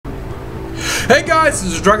Hey guys,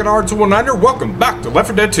 this is DragonR219. Welcome back to Left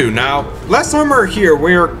 4 Dead 2. Now, last time we were here,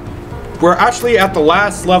 we're actually at the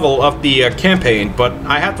last level of the campaign, but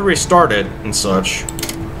I have to restart it and such.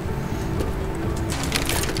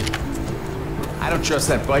 I don't trust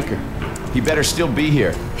that biker. He better still be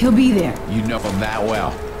here. He'll be there. You know him that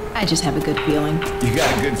well. I just have a good feeling. You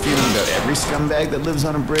got a good feeling about every scumbag that lives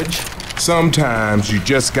on a bridge? Sometimes you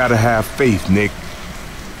just gotta have faith, Nick.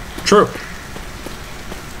 True.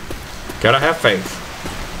 Gotta have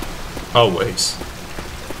faith. Always.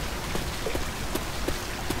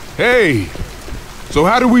 Hey, so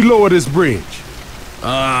how do we lower this bridge?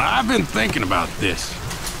 I've been thinking about this.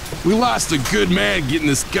 We lost a good man getting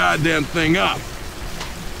this goddamn thing up.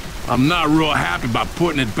 I'm not real happy about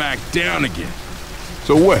putting it back down again.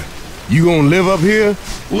 So what? You gonna live up here?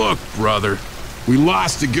 Look, brother, we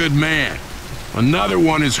lost a good man. Another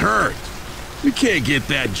one is hurt. We can't get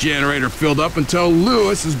that generator filled up until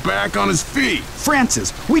Lewis is back on his feet.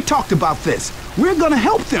 Francis, we talked about this. We're gonna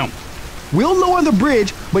help them. We'll lower the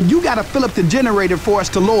bridge, but you gotta fill up the generator for us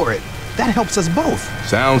to lower it. That helps us both.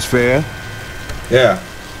 Sounds fair. Yeah.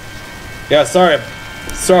 Yeah, sorry,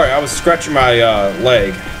 I was scratching my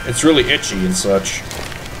leg. It's really itchy and such.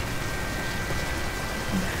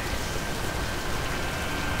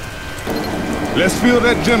 Let's fill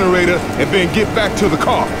that generator and then get back to the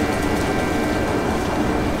car.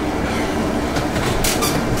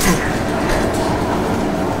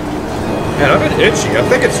 Man, I'm a bit itchy. I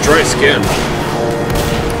think it's dry skin.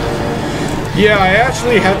 Yeah, I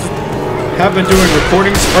actually have been doing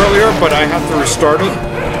recordings earlier, but I have to restart it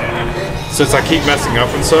since I keep messing up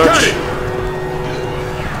and such. Got it.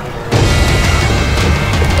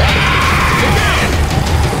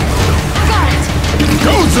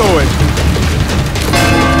 Go, Zoe!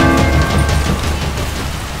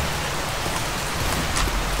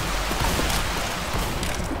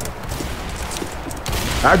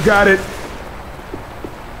 I got it.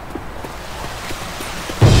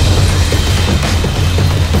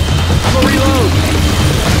 I'm a reload.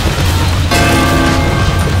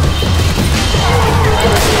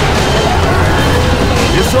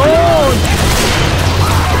 It's on!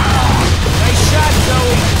 Nice shot,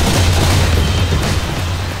 Zoe!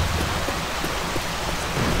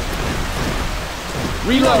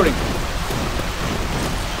 Reloading.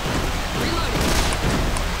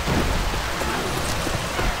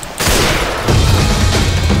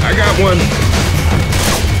 I got one.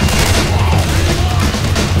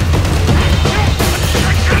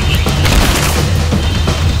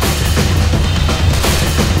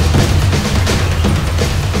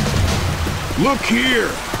 Look here.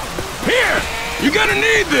 Here! You're gonna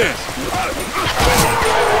need this!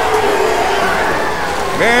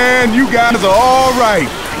 Man, you guys are all right.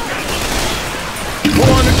 Go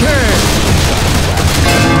on the can.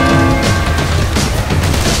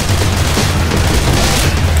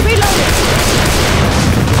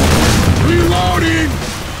 Reloading!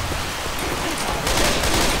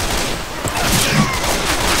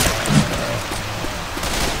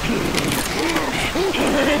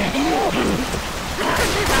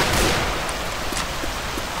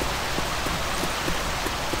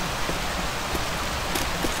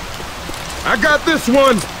 I got this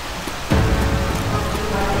one.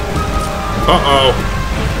 Uh-oh.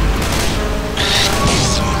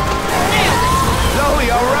 Zoe,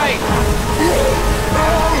 all right!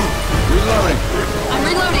 Reloading. I'm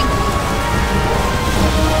reloading.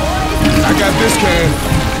 I got this can.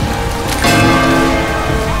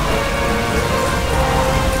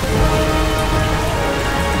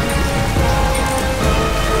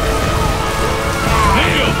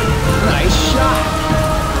 Nice shot.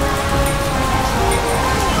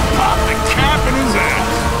 Pop the cap in his ass!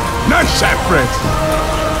 Nice shot, Francis.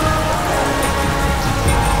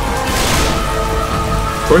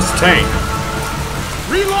 Where's the tank?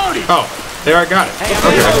 Reloading! Oh, there I got it. Okay.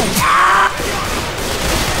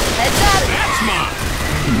 Heads up. That's mine!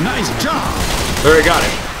 Nice job. There I got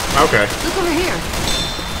it. Okay. Look over here.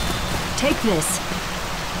 Take this.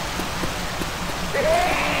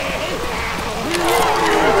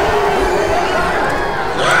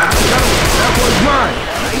 That one's mine.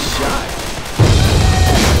 Nice shot.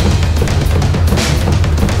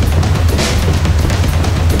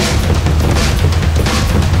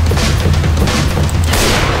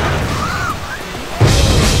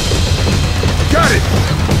 Got it.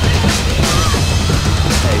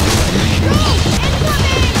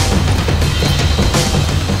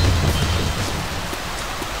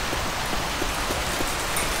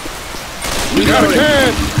 We got a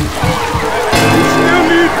can. We still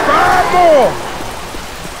need 5 more.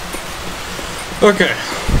 Okay.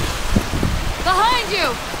 Behind you!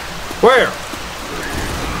 Where?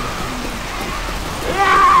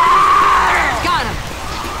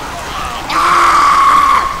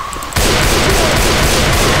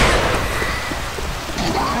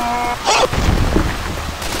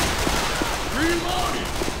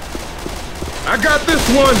 I got this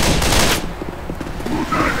one.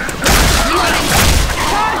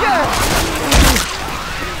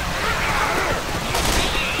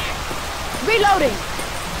 Reloading.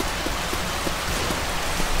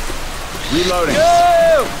 Reloading.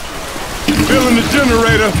 Filling the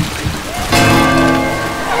generator.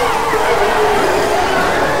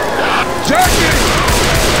 Jackie!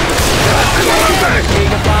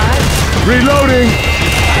 Reloading.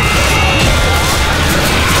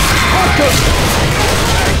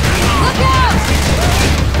 Look out!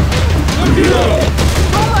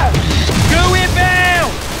 Go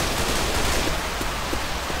inbound!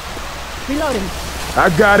 Reloading. I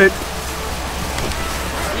got it.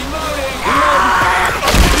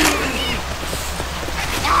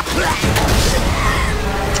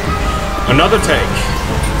 Another tank.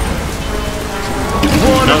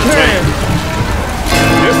 Another tank.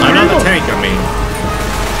 Another tank, I mean.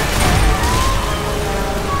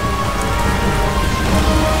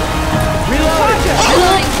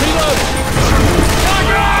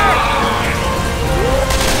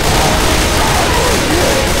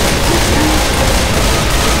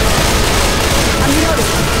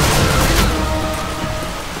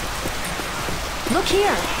 Look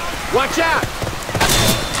here. Watch out!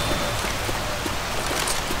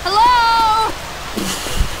 Hello?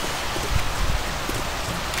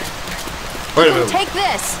 Wait a minute. Take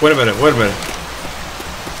this. Wait a minute. Wait a minute.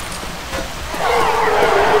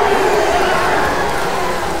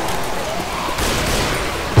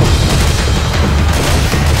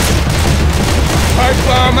 Pipe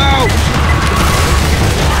bomb out.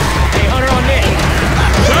 Hey, Hunter on me!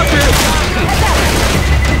 Stop it.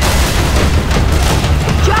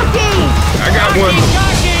 Jockey! I got one.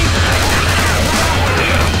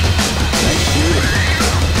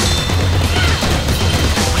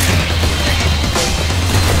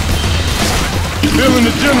 Filling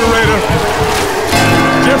the generator.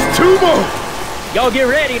 Just 2 more. Y'all get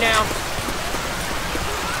ready now.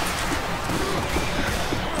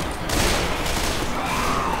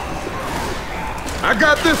 I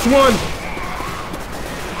got this one.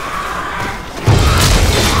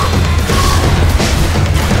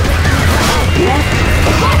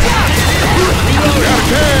 Got a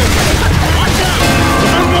can.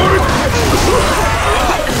 Unloaded.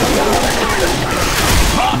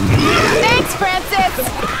 Thanks, Francis!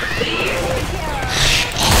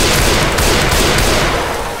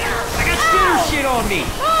 I got shooter shit on me.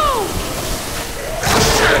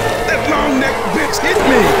 That long neck bitch hit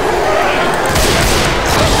me.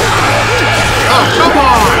 Oh, come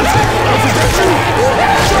on!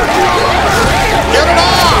 Get it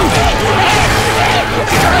off!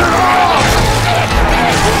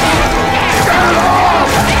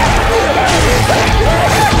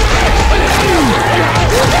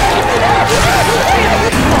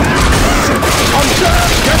 I'm done.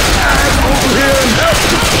 Get your ass over here and help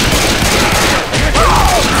me.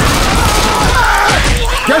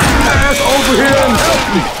 Get your ass over here and help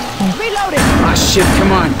me. Reloading! Ah, shit,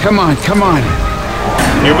 come on, come on, come on.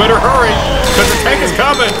 You better hurry, because the tank is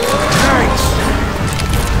coming. Thanks.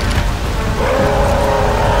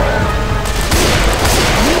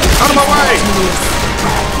 Out of my way!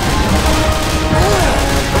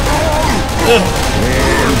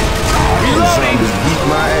 Reloading! Beat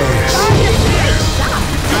my ass.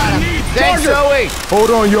 Thanks, Zoe! Hold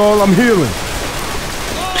on, y'all. I'm healing.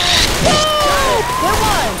 Good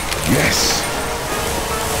one! Yes.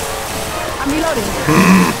 I'm reloading.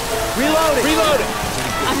 Reloading! Reloading!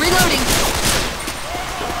 I'm reloading.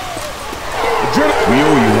 We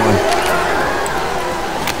owe you one.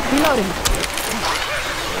 Reloading.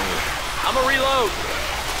 I'm a reload!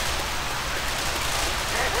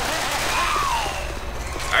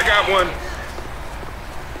 I got one.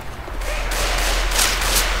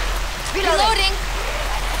 Reloading.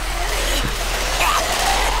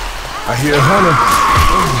 I hear Hunter.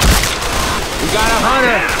 We got a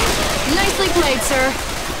hunter! Nicely played, sir.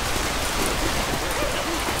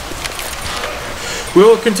 We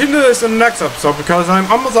will continue this in the next episode because I'm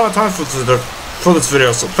almost out of time for this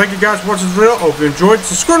video. So thank you guys for watching this video. Hope you enjoyed.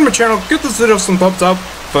 Subscribe to my channel. Give this video some thumbs up.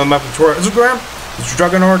 Follow me up to our Instagram. This is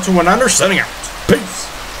Dragon R219 signing out. Peace.